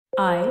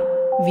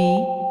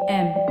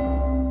IVM.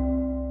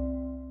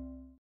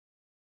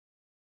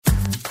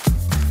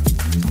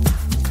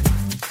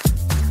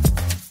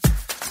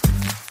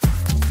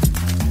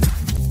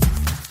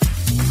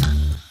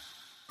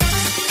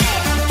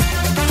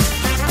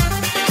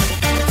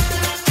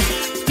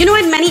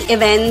 At many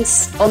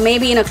events, or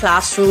maybe in a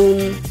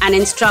classroom, an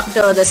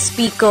instructor, the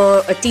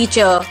speaker, a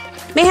teacher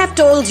may have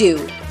told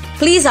you,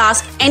 please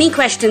ask any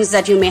questions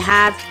that you may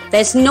have.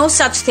 There's no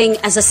such thing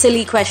as a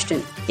silly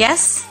question.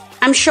 Yes?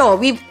 I'm sure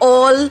we've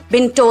all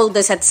been told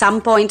this at some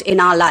point in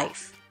our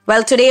life.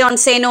 Well, today on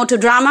Say No to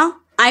Drama,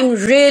 I'm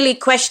really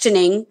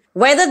questioning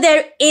whether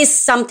there is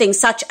something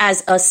such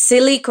as a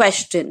silly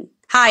question.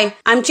 Hi,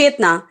 I'm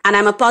Chetna, and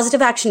I'm a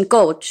positive action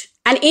coach.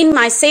 And in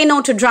my Say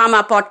No to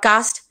Drama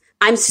podcast,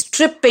 I'm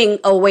stripping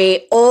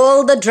away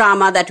all the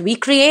drama that we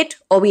create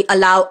or we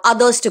allow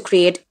others to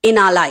create in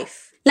our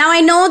life. Now,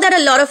 I know that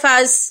a lot of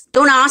us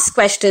don't ask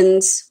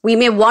questions. We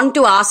may want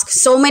to ask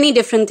so many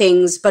different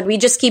things, but we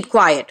just keep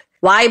quiet.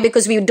 Why?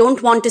 Because we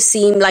don't want to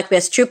seem like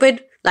we're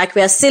stupid, like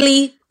we're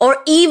silly, or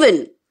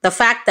even the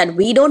fact that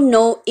we don't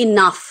know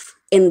enough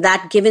in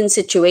that given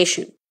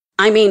situation.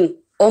 I mean,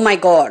 oh my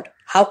God,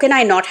 how can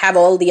I not have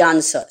all the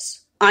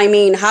answers? I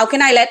mean, how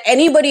can I let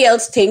anybody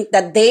else think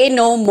that they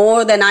know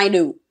more than I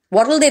do?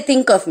 What will they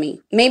think of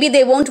me? Maybe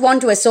they won't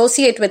want to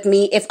associate with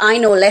me if I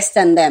know less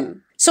than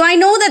them. So I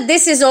know that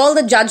this is all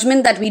the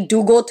judgment that we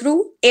do go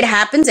through. It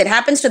happens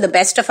to the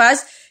best of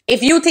us.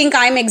 If you think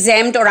I'm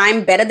exempt or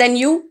I'm better than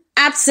you,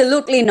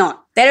 absolutely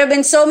not. There have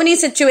been so many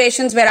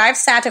situations where I've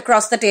sat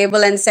across the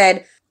table and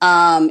said,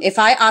 if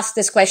I ask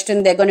this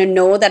question, they're going to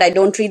know that I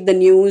don't read the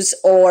news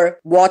or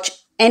watch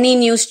any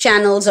news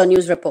channels or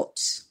news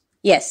reports.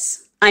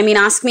 Yes. I mean,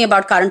 ask me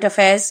about current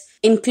affairs,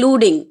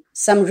 including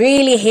some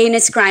really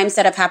heinous crimes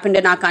that have happened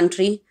in our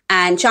country.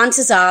 And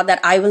chances are that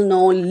I will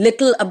know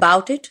little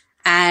about it.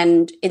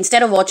 And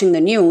instead of watching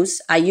the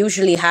news, I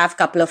usually have a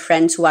couple of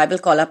friends who I will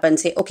call up and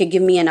say, okay,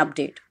 give me an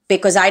update.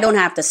 Because I don't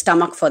have the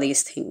stomach for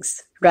these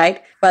things,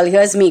 right? Well,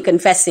 here's me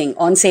confessing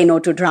on Say No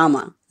to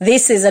Drama.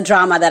 This is a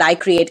drama that I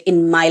create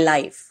in my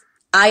life.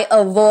 I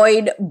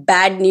avoid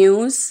bad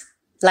news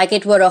like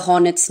it were a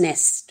hornet's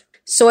nest.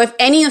 So if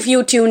any of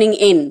you tuning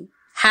in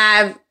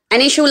have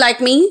an issue like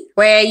me,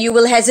 where you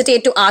will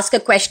hesitate to ask a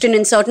question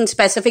in certain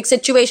specific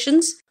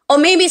situations, or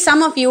maybe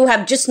some of you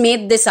have just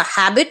made this a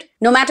habit,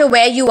 no matter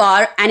where you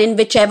are and in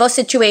whichever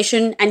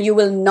situation, and you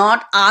will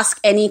not ask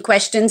any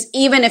questions,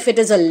 even if it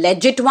is a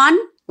legit one,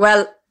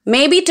 well,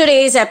 maybe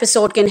today's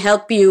episode can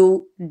help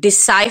you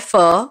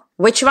decipher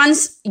which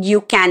ones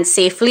you can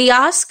safely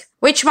ask,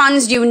 which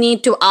ones you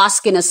need to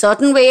ask in a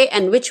certain way,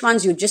 and which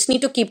ones you just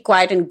need to keep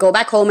quiet and go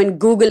back home and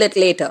Google it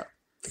later.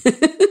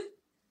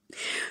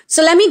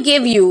 So let me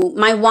give you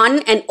my one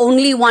and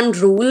only one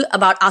rule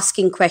about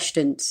asking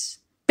questions.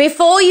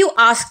 Before you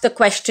ask the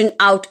question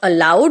out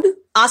aloud,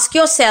 ask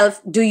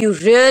yourself, do you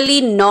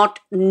really not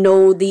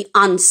know the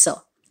answer?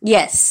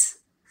 Yes,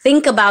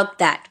 think about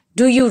that.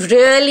 Do you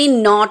really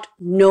not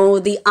know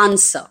the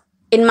answer?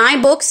 In my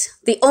books,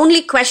 the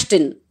only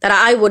question that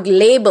I would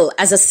label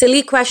as a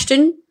silly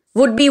question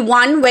would be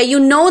one where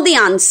you know the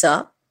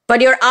answer, but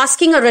you're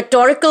asking a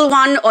rhetorical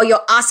one, or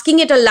you're asking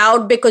it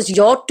aloud because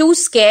you're too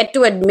scared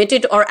to admit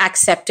it or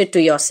accept it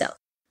to yourself.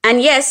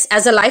 And yes,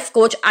 as a life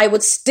coach, I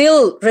would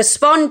still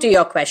respond to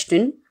your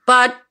question,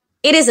 but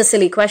it is a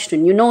silly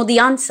question. You know the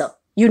answer.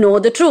 You know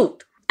the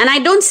truth. And I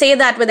don't say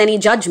that with any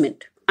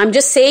judgment. I'm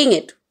just saying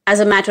it as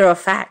a matter of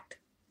fact.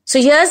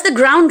 So here's the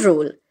ground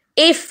rule.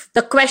 If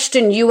the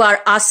question you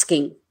are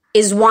asking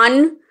is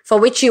one for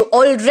which you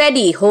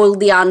already hold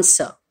the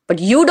answer, but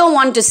you don't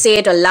want to say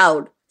it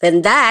aloud,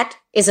 then that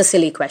is a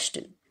silly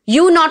question.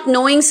 You not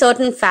knowing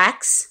certain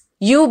facts,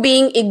 you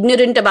being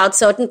ignorant about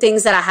certain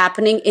things that are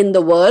happening in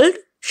the world,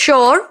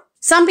 sure,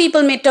 some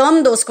people may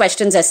term those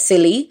questions as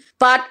silly,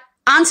 but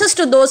answers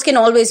to those can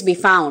always be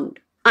found.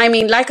 I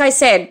mean, like I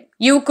said,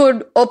 you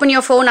could open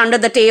your phone under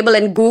the table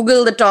and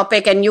Google the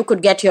topic and you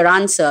could get your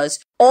answers.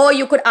 Or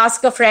you could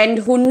ask a friend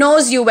who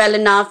knows you well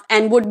enough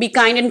and would be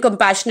kind and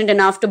compassionate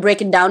enough to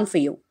break it down for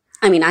you.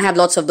 I mean, I have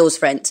lots of those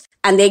friends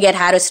and they get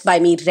harassed by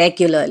me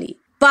regularly.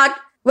 But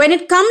when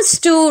it comes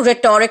to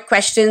rhetoric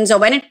questions, or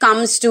when it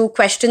comes to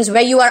questions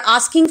where you are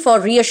asking for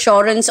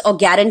reassurance or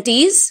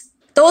guarantees,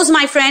 those,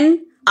 my friend,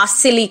 are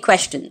silly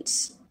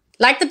questions.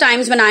 Like the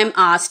times when I'm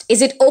asked,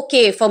 is it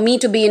okay for me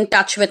to be in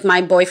touch with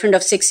my boyfriend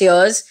of 6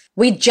 years?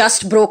 We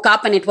just broke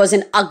up and it was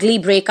an ugly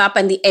breakup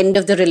and the end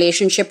of the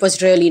relationship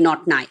was really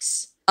not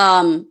nice.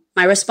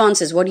 My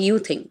response is, what do you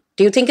think?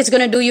 Do you think it's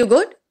going to do you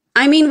good?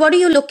 I mean, what are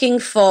you looking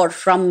for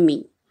from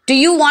me? Do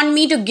you want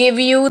me to give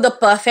you the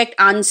perfect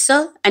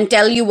answer and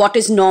tell you what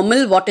is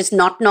normal, what is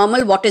not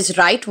normal, what is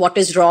right, what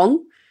is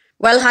wrong?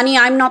 Well, honey,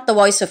 I'm not the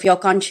voice of your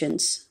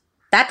conscience.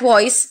 That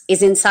voice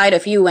is inside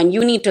of you and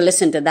you need to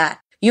listen to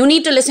that. You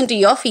need to listen to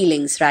your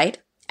feelings, right?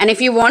 And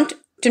if you want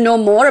to know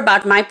more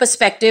about my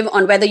perspective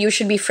on whether you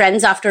should be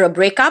friends after a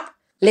breakup,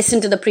 listen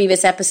to the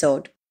previous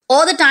episode.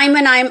 Or the time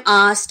when I'm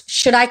asked,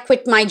 should I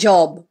quit my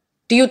job?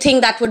 Do you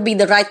think that would be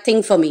the right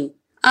thing for me?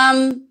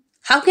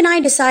 How how can I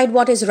decide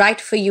what is right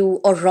for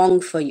you or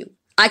wrong for you?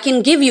 I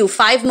can give you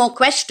 5 more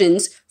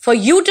questions for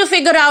you to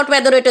figure out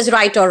whether it is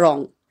right or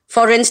wrong.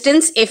 For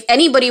instance, if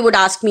anybody would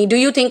ask me, do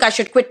you think I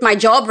should quit my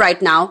job right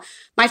now?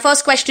 My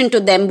first question to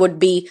them would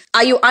be,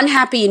 are you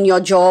unhappy in your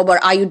job or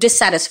are you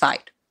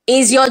dissatisfied?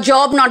 Is your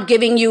job not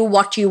giving you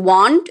what you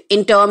want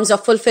in terms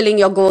of fulfilling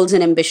your goals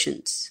and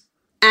ambitions?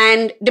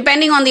 And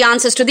depending on the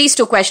answers to these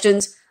 2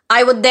 questions,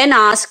 I would then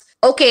ask,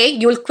 okay,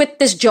 you'll quit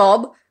this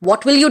job.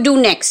 What will you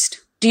do next?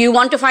 Do you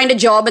want to find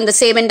a job in the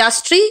same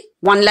industry,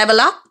 one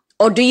level up?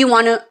 Or do you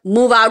want to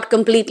move out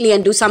completely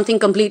and do something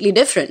completely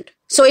different?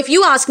 So if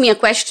you ask me a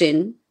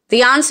question,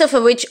 the answer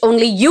for which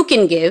only you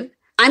can give,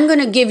 I'm going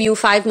to give you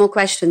 5 more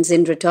questions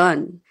in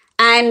return.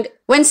 And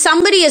when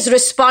somebody is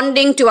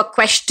responding to a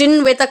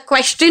question with a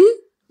question,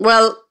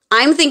 well,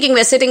 I'm thinking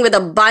we're sitting with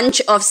a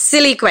bunch of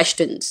silly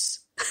questions.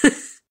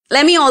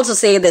 Let me also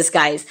say this,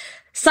 guys.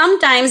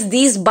 Sometimes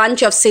these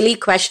bunch of silly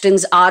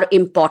questions are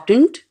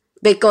important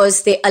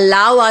because they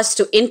allow us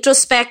to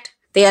introspect,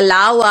 they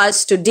allow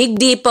us to dig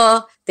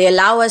deeper, they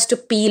allow us to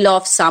peel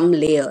off some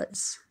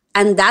layers.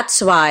 And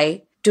that's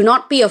why do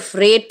not be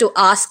afraid to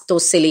ask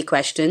those silly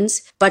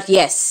questions. But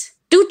yes,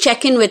 do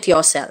check in with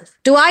yourself.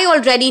 Do I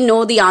already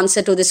know the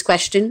answer to this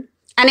question?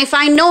 And if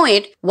I know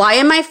it, why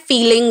am I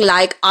feeling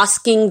like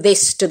asking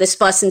this to this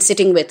person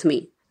sitting with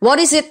me? What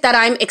is it that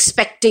I'm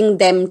expecting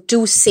them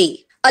to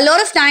say? A lot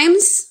of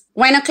times,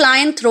 when a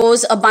client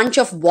throws a bunch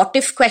of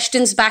what-if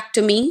questions back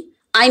to me,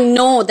 I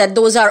know that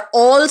those are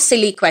all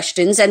silly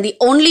questions, and the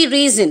only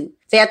reason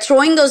they are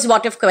throwing those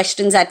what-if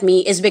questions at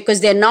me is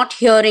because they're not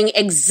hearing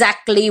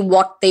exactly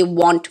what they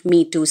want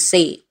me to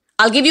say.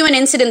 I'll give you an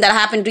incident that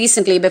happened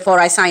recently before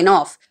I sign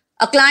off.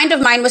 A client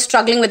of mine was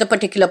struggling with a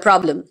particular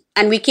problem,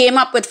 and we came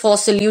up with 4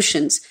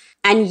 solutions.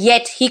 And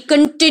yet he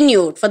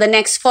continued for the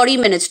next 40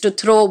 minutes to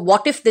throw,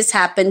 what if this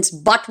happens,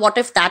 but what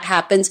if that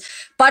happens,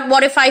 but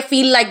what if I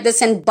feel like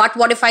this, and but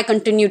what if I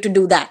continue to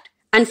do that?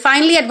 And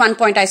finally, at one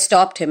point, I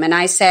stopped him and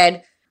I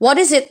said, what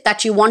is it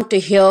that you want to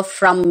hear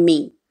from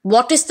me?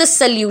 What is the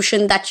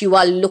solution that you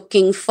are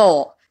looking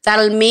for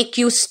that'll make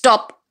you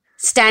stop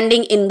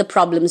standing in the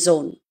problem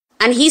zone?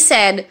 And he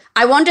said,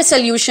 I want a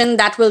solution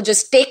that will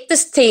just take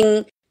this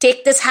thing,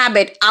 take this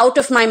habit out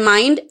of my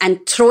mind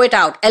and throw it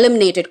out,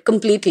 eliminate it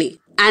completely.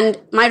 And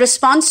my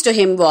response to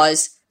him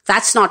was,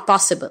 that's not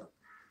possible.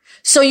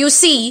 So you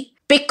see,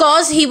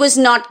 because he was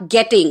not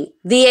getting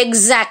the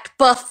exact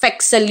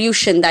perfect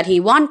solution that he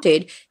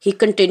wanted, he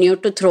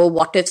continued to throw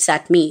what-ifs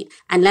at me.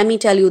 And let me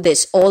tell you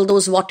this, all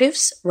those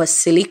what-ifs were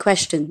silly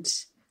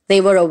questions.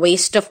 They were a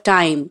waste of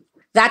time.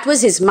 That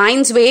was his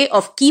mind's way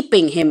of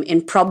keeping him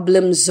in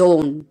problem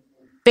zone.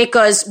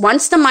 Because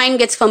once the mind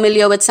gets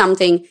familiar with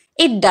something,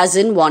 it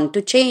doesn't want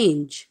to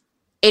change.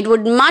 It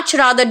would much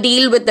rather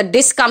deal with the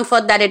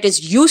discomfort that it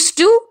is used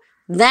to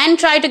than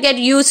try to get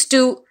used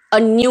to a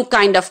new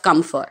kind of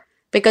comfort.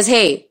 Because,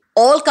 hey,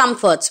 all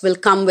comforts will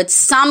come with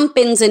some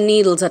pins and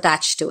needles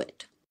attached to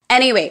it.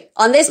 Anyway,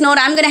 on this note,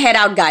 I'm going to head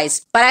out,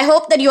 guys. But I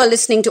hope that you are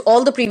listening to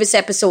all the previous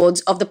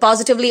episodes of the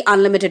Positively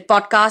Unlimited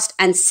podcast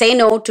and Say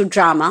No to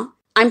Drama.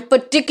 I'm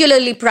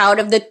particularly proud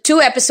of the 2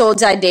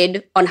 episodes I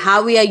did on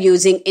how we are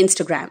using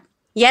Instagram.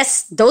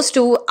 Yes, those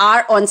 2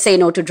 are on Say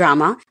No to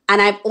Drama.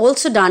 And I've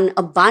also done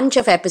a bunch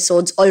of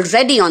episodes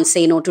already on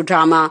Say No to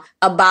Drama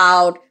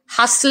about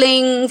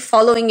hustling,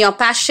 following your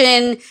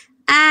passion,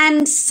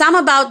 and some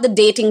about the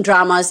dating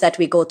dramas that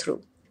we go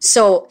through.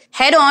 So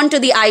head on to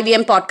the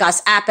IVM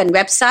Podcast app and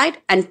website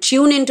and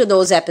tune into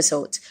those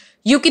episodes.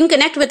 You can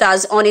connect with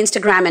us on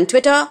Instagram and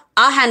Twitter.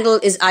 Our handle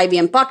is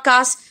IVM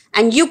Podcast.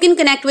 And you can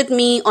connect with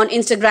me on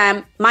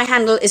Instagram. My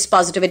handle is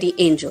Positivity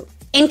Angel.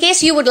 In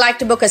case you would like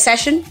to book a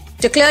session,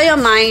 to clear your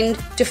mind,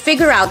 to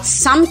figure out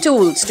some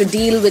tools to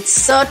deal with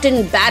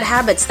certain bad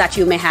habits that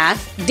you may have,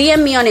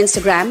 DM me on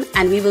Instagram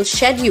and we will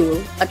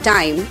schedule a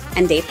time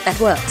and date that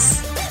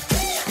works.